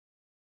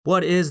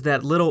What is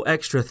that little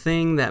extra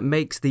thing that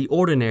makes the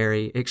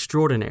ordinary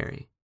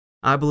extraordinary?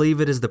 I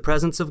believe it is the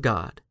presence of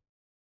God.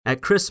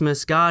 At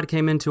Christmas, God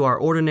came into our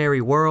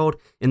ordinary world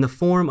in the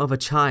form of a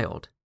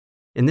child.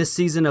 In this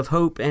season of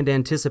hope and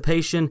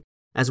anticipation,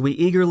 as we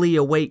eagerly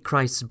await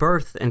Christ's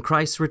birth and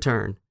Christ's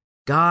return,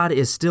 God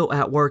is still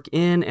at work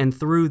in and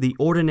through the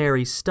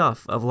ordinary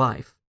stuff of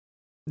life.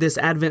 This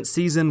Advent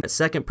season at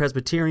Second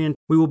Presbyterian,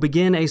 we will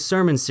begin a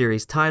sermon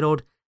series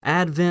titled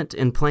Advent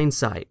in Plain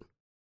Sight.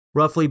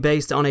 Roughly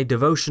based on a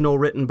devotional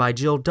written by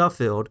Jill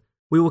Duffield,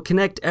 we will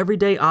connect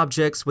everyday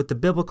objects with the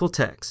biblical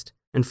text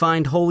and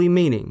find holy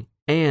meaning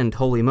and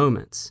holy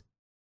moments.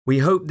 We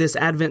hope this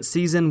Advent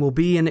season will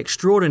be an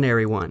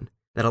extraordinary one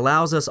that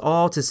allows us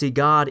all to see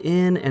God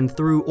in and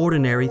through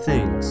ordinary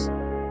things.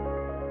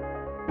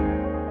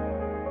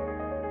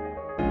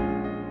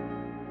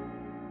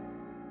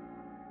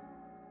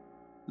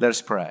 Let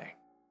us pray.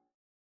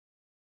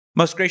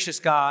 Most gracious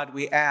God,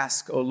 we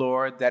ask, O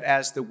Lord, that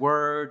as the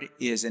word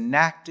is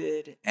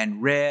enacted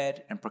and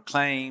read and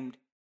proclaimed,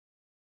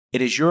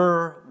 it is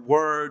your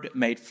word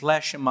made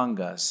flesh among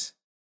us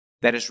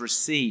that is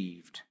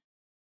received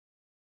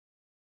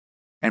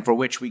and for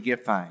which we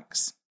give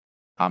thanks.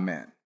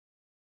 Amen.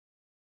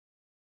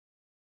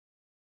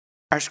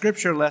 Our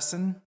scripture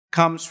lesson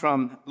comes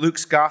from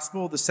Luke's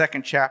Gospel, the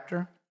 2nd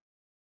chapter,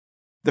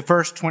 the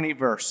first 20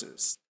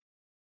 verses.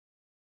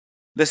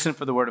 Listen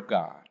for the word of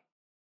God.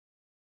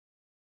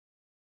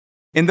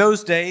 In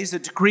those days, a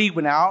decree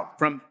went out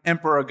from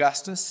Emperor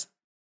Augustus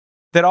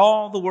that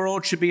all the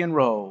world should be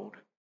enrolled.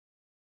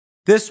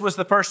 This was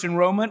the first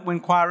enrollment when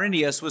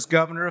Quirinius was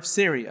governor of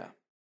Syria.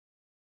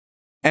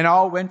 And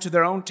all went to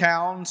their own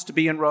towns to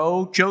be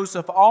enrolled.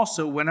 Joseph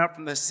also went up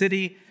from the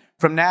city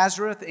from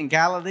Nazareth in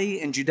Galilee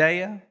in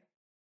Judea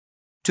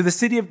to the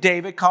city of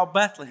David called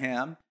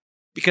Bethlehem,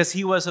 because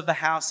he was of the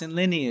house and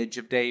lineage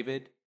of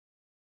David,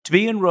 to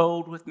be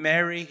enrolled with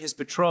Mary, his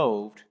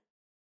betrothed,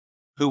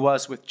 who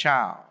was with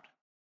child.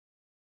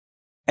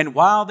 And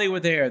while they were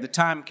there, the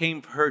time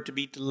came for her to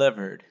be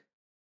delivered.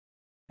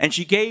 And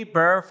she gave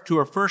birth to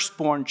her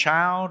firstborn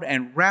child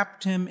and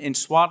wrapped him in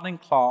swaddling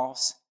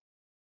cloths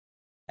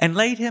and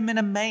laid him in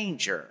a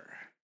manger,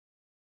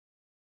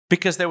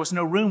 because there was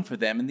no room for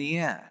them in the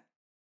inn.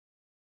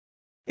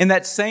 In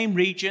that same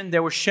region,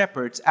 there were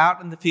shepherds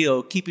out in the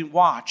field, keeping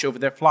watch over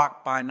their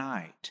flock by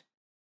night.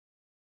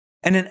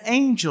 And an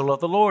angel of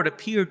the Lord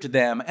appeared to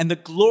them, and the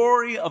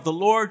glory of the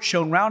Lord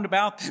shone round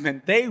about them,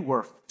 and they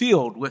were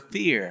filled with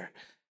fear.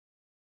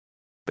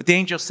 But the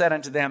angel said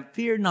unto them,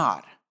 Fear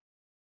not,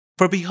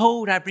 for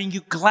behold, I bring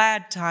you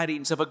glad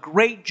tidings of a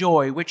great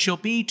joy, which shall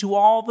be to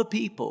all the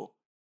people.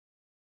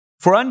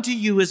 For unto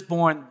you is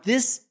born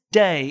this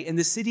day in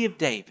the city of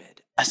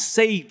David a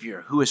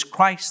Savior, who is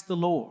Christ the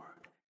Lord.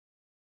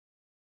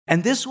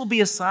 And this will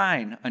be a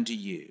sign unto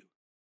you.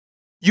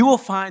 You will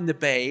find the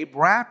babe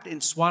wrapped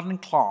in swaddling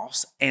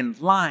cloths and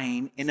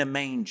lying in a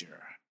manger.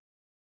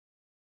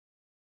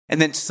 And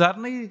then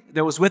suddenly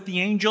there was with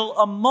the angel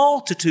a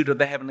multitude of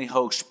the heavenly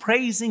host,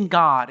 praising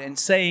God and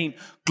saying,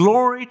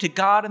 Glory to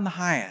God in the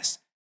highest,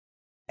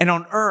 and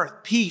on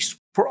earth peace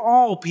for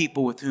all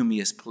people with whom he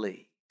is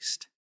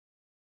pleased.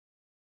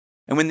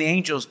 And when the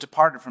angels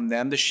departed from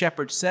them, the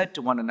shepherds said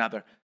to one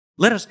another,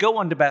 Let us go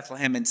unto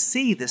Bethlehem and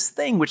see this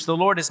thing which the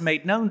Lord has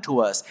made known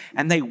to us.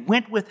 And they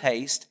went with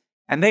haste,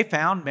 and they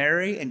found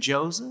Mary and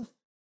Joseph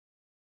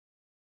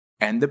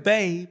and the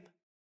babe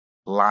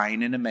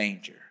lying in a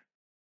manger.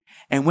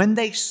 And when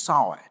they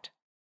saw it,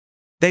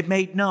 they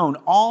made known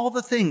all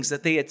the things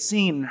that they had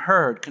seen and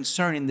heard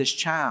concerning this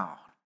child.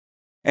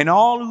 And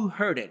all who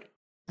heard it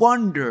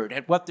wondered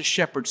at what the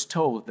shepherds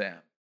told them.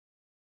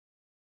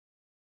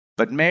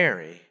 But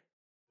Mary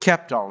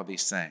kept all of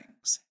these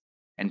things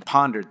and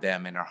pondered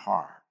them in her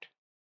heart.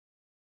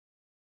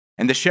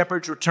 And the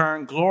shepherds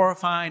returned,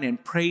 glorifying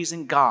and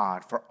praising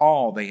God for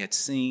all they had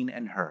seen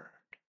and heard.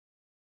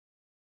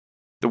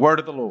 The word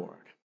of the Lord.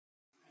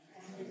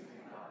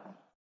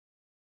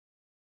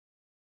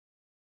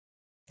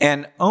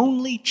 An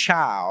only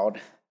child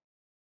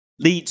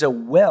leads a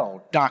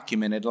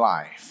well-documented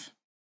life.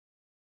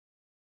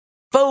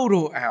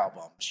 Photo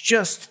albums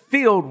just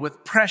filled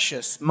with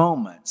precious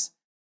moments.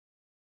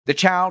 The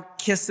child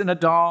kissing a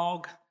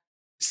dog,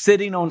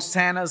 sitting on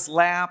Santa's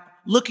lap,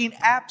 looking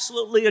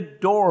absolutely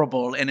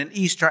adorable in an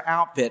Easter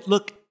outfit,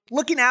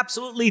 looking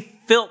absolutely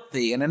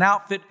filthy in an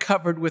outfit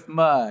covered with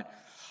mud,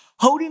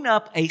 holding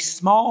up a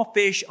small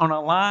fish on a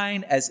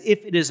line as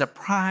if it is a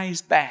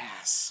prize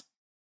bass,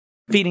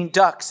 feeding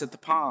ducks at the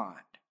pond.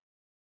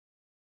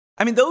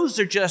 I mean, those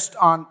are just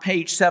on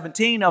page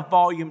 17 of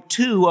volume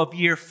 2 of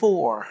year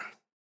 4.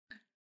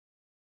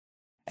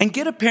 And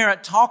get a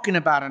parent talking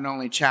about an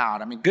only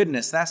child. I mean,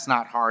 goodness, that's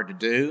not hard to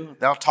do.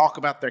 They'll talk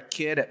about their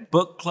kid at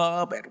book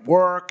club, at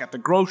work, at the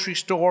grocery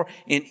store,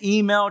 in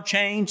email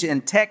chains,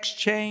 in text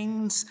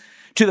chains,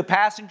 to the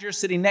passenger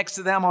sitting next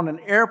to them on an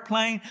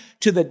airplane,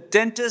 to the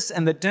dentist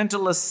and the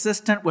dental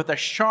assistant with a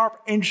sharp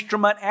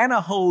instrument and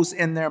a hose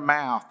in their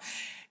mouth.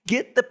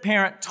 Get the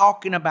parent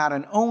talking about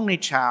an only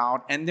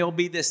child, and there'll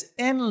be this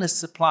endless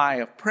supply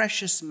of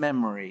precious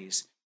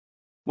memories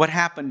what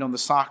happened on the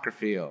soccer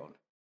field,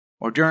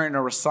 or during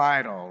a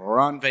recital, or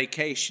on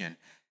vacation,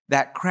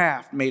 that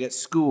Kraft made at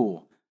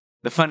school,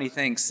 the funny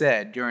thing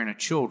said during a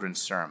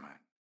children's sermon.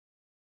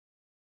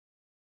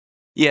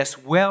 Yes,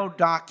 well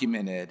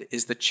documented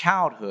is the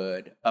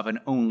childhood of an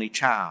only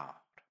child.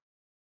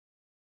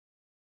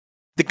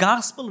 The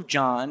Gospel of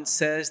John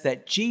says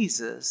that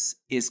Jesus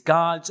is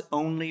God's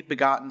only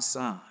begotten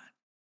Son.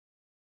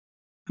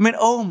 I mean,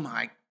 oh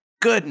my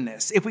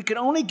goodness, if we could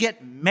only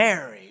get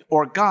Mary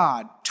or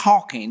God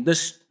talking, the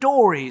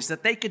stories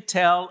that they could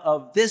tell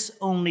of this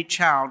only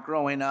child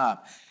growing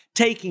up,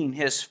 taking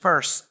his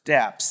first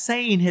step,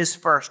 saying his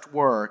first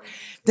word,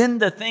 then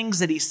the things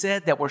that he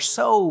said that were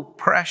so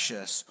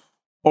precious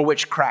or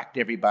which cracked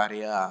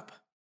everybody up.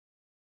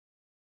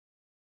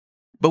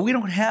 But we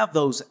don't have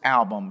those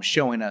albums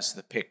showing us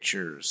the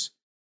pictures.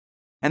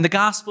 And the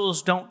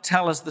Gospels don't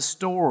tell us the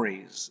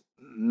stories.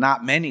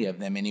 Not many of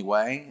them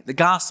anyway. The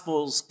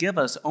Gospels give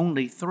us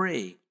only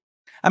 3.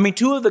 I mean,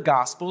 2 of the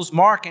Gospels,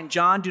 Mark and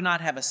John, do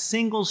not have a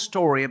single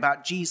story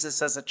about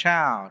Jesus as a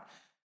child.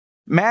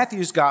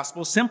 Matthew's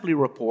Gospel simply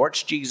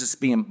reports Jesus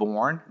being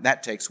born.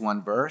 That takes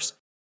 1 verse.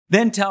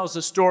 Then tells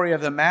the story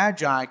of the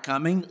Magi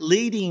coming,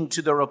 leading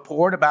to the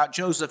report about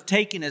Joseph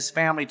taking his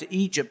family to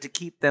Egypt to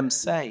keep them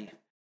safe.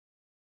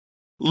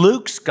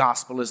 Luke's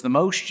Gospel is the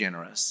most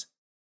generous.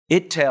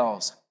 It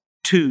tells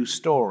 2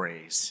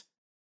 stories.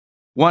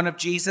 One of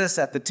Jesus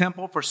at the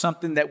temple for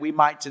something that we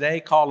might today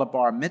call a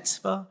bar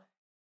mitzvah,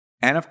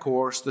 and of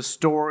course, the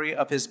story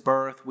of his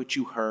birth, which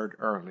you heard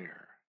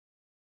earlier.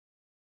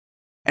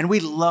 And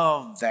we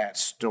love that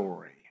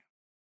story.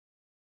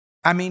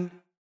 I mean,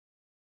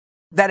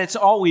 that it's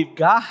all we've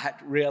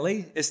got,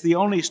 really. It's the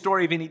only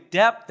story of any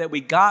depth that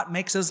we got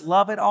makes us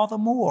love it all the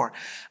more.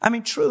 I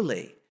mean,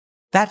 truly,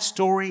 that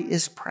story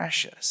is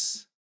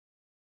precious.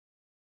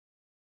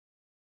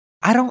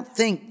 I don't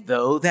think,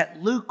 though,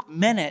 that Luke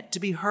meant it to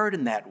be heard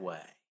in that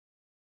way.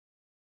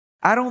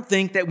 I don't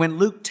think that when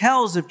Luke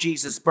tells of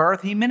Jesus'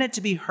 birth, he meant it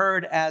to be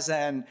heard as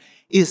an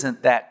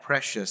 "isn't that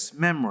precious"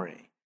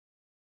 memory.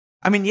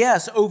 I mean,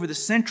 yes, over the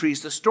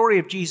centuries, the story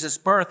of Jesus'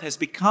 birth has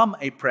become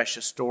a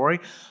precious story,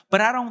 but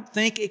I don't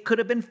think it could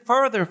have been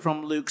further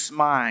from Luke's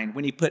mind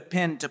when he put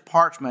pen to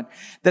parchment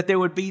that there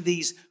would be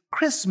these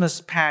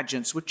Christmas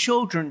pageants with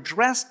children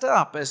dressed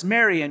up as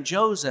Mary and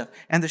Joseph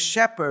and the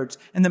shepherds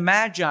and the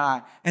Magi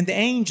and the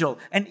angel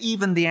and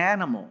even the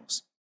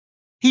animals.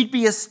 He'd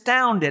be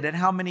astounded at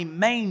how many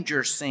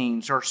manger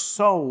scenes are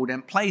sold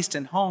and placed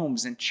in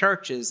homes and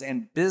churches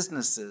and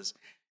businesses.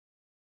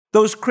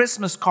 Those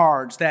Christmas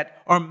cards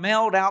that are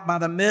mailed out by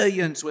the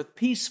millions with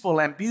peaceful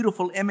and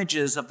beautiful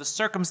images of the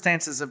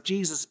circumstances of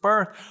Jesus'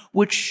 birth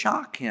would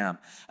shock him,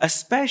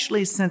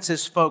 especially since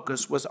his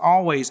focus was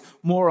always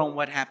more on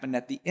what happened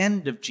at the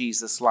end of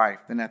Jesus' life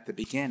than at the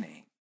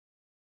beginning.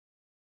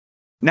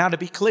 Now, to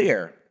be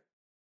clear,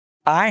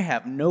 I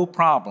have no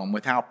problem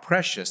with how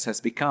precious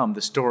has become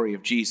the story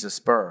of Jesus'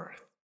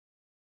 birth.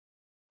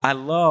 I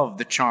love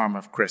the charm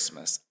of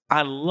Christmas.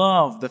 I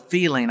love the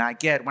feeling I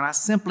get when I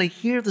simply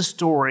hear the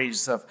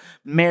stories of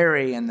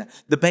Mary and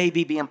the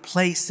baby being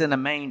placed in a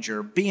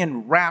manger,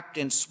 being wrapped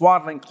in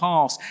swaddling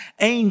cloths,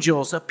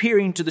 angels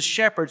appearing to the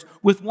shepherds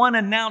with one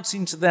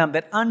announcing to them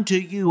that unto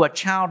you a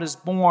child is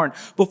born,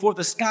 before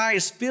the sky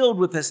is filled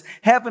with this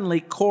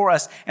heavenly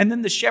chorus, and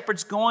then the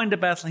shepherds going to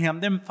Bethlehem,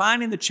 them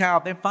finding the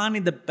child, them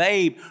finding the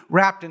babe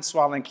wrapped in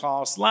swaddling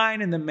cloths, lying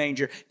in the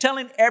manger,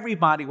 telling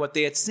everybody what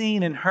they had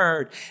seen and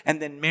heard,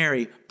 and then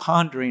Mary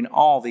pondering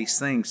all these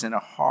things in her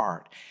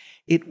heart.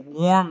 It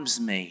warms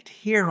me to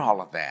hear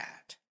all of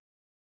that.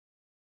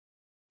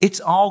 It's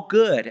all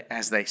good,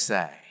 as they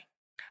say.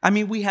 I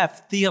mean, we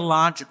have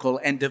theological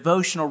and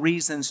devotional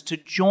reasons to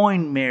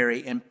join Mary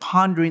in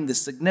pondering the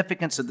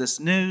significance of this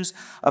news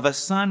of a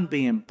son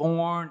being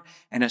born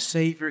and a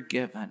Savior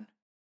given.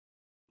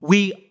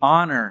 We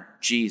honor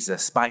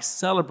Jesus by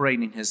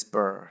celebrating his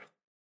birth.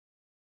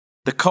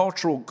 The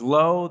cultural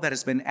glow that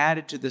has been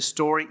added to this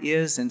story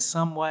is, in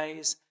some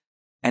ways,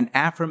 an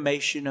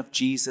affirmation of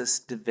Jesus'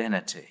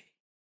 divinity.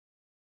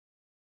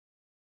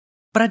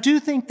 But I do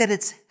think that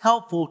it's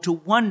helpful to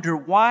wonder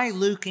why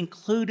Luke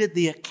included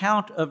the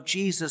account of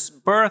Jesus'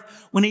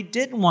 birth when he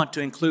didn't want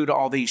to include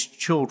all these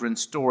children's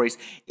stories,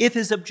 if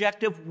his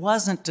objective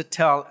wasn't to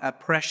tell a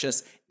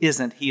precious,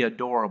 "Isn't he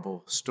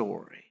adorable"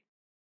 story.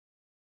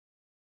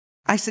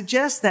 I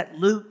suggest that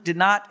Luke did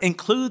not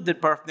include the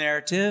birth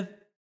narrative.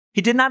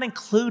 He did not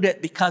include it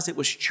because it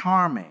was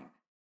charming.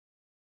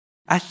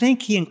 I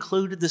think he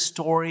included the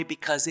story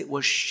because it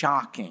was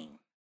shocking.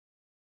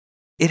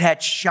 It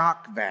had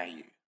shock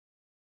value.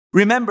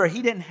 Remember,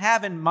 he didn't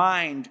have in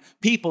mind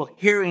people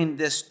hearing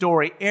this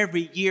story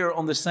every year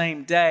on the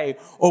same day,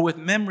 or with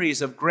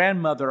memories of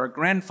grandmother or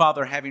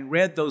grandfather having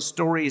read those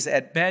stories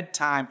at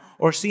bedtime,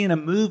 or seeing a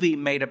movie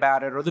made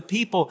about it, or the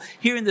people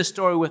hearing the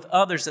story with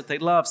others that they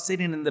love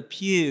sitting in the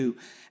pew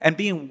and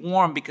being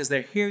warm because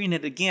they're hearing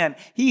it again.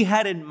 He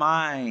had in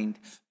mind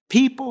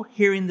people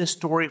hearing this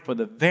story for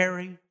the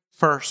very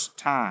first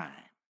time.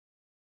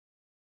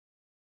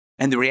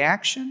 And the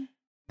reaction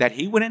that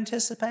he would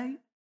anticipate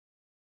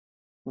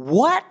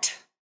What?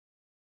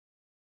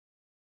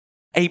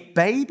 A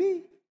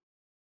baby?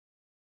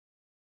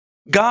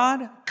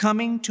 God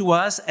coming to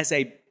us as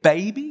a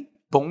baby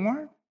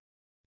born?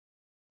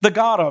 The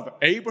God of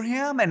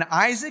Abraham and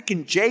Isaac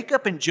and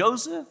Jacob and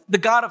Joseph, the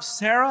God of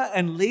Sarah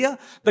and Leah,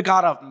 the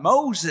God of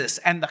Moses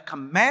and the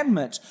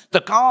commandments,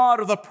 the God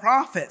of the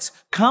prophets,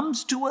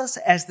 comes to us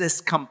as this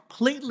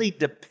completely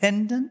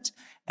dependent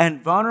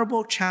and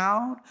vulnerable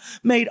child,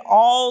 made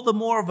all the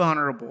more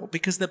vulnerable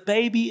because the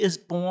baby is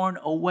born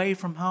away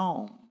from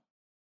home.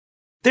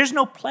 There's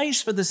no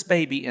place for this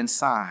baby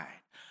inside.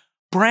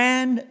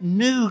 Brand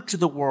new to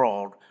the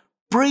world,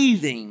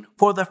 breathing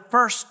for the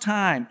first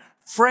time,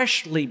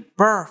 freshly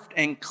birthed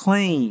and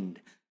cleaned,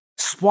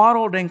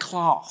 swaddled in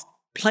cloth,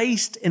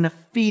 placed in a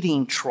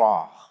feeding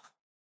trough.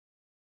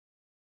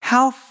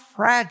 How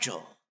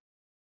fragile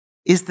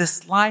is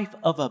this life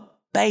of a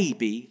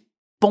baby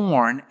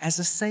born as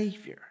a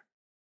Savior?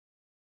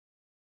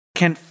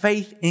 Can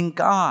faith in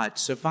God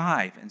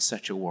survive in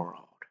such a world?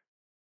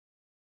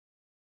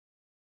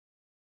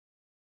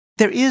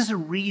 There is a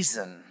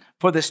reason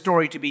for the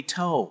story to be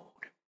told.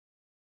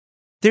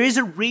 There is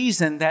a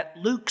reason that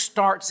Luke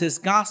starts his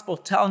gospel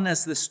telling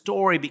us the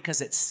story,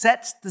 because it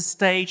sets the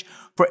stage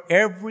for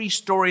every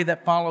story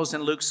that follows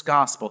in Luke's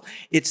gospel.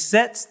 It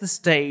sets the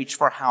stage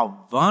for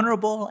how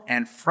vulnerable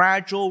and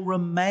fragile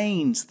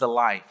remains the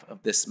life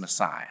of this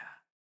Messiah.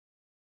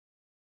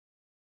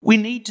 We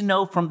need to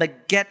know from the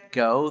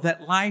get-go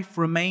that life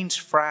remains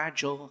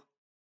fragile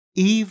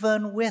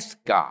even with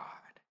God.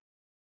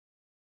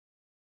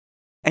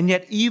 And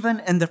yet,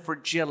 even in the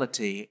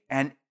fragility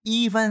and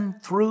even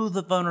through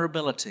the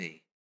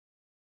vulnerability,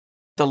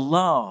 the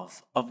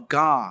love of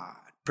God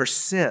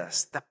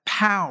persists. The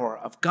power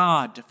of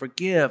God to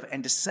forgive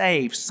and to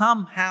save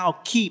somehow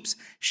keeps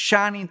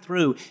shining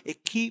through.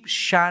 It keeps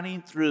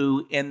shining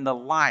through in the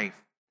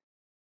life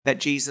that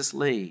Jesus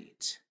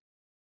leads.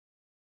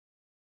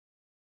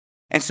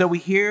 And so we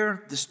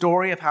hear the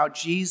story of how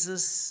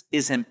Jesus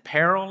is in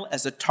peril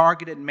as a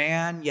targeted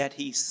man, yet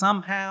he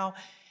somehow,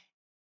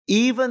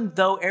 even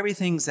though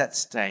everything's at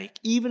stake,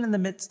 even in the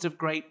midst of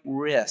great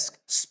risk,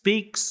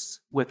 speaks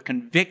with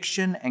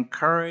conviction and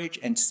courage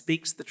and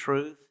speaks the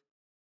truth.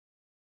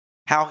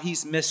 How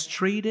he's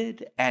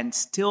mistreated and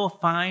still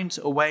finds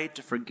a way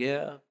to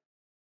forgive.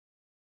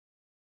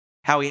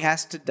 How he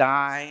has to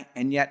die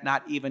and yet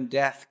not even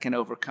death can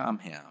overcome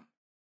him.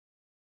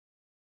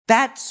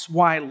 That's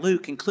why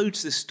Luke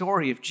includes the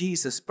story of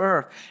Jesus'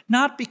 birth,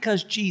 not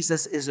because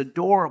Jesus is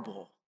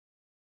adorable,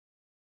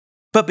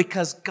 but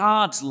because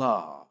God's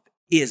love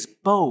is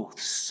both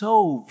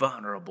so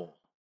vulnerable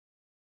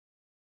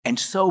and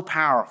so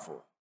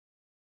powerful,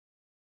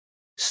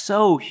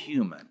 so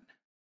human,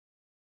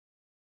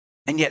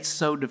 and yet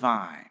so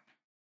divine.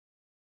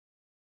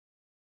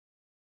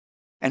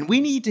 And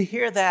we need to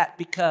hear that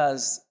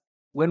because,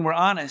 when we're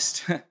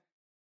honest,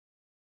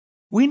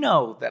 we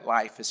know that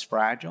life is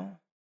fragile.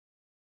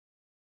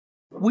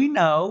 We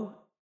know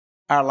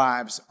our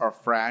lives are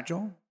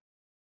fragile.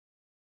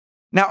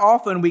 Now,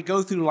 often we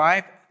go through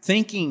life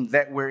thinking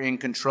that we're in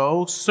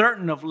control,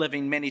 certain of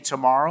living many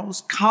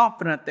tomorrows,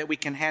 confident that we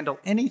can handle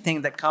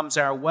anything that comes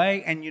our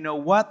way. And you know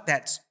what?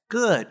 That's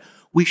good.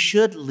 We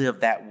should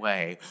live that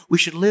way. We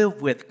should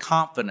live with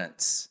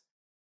confidence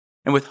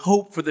and with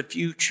hope for the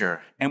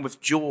future and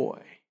with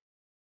joy.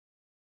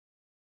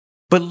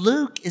 But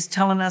Luke is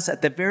telling us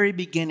at the very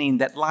beginning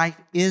that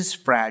life is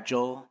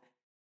fragile,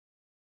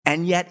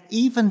 and yet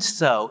even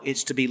so,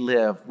 it's to be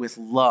lived with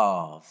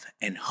love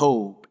and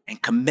hope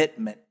and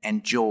commitment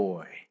and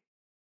joy.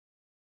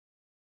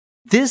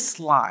 This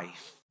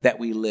life that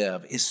we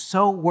live is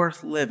so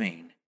worth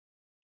living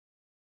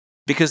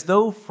because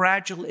though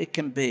fragile it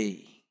can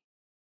be,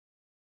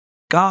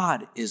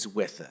 God is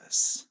with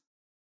us.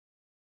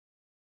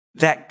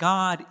 That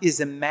God is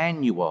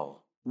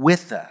Emmanuel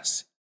with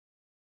us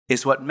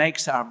is what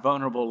makes our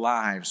vulnerable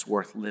lives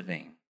worth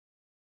living.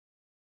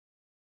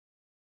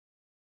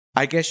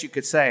 I guess you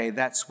could say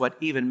that's what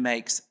even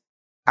makes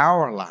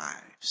our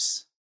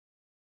lives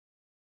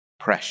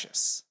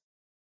precious.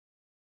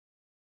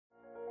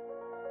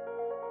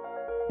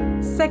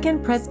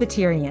 Second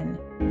Presbyterian,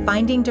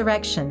 finding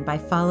direction by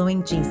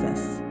following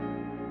Jesus.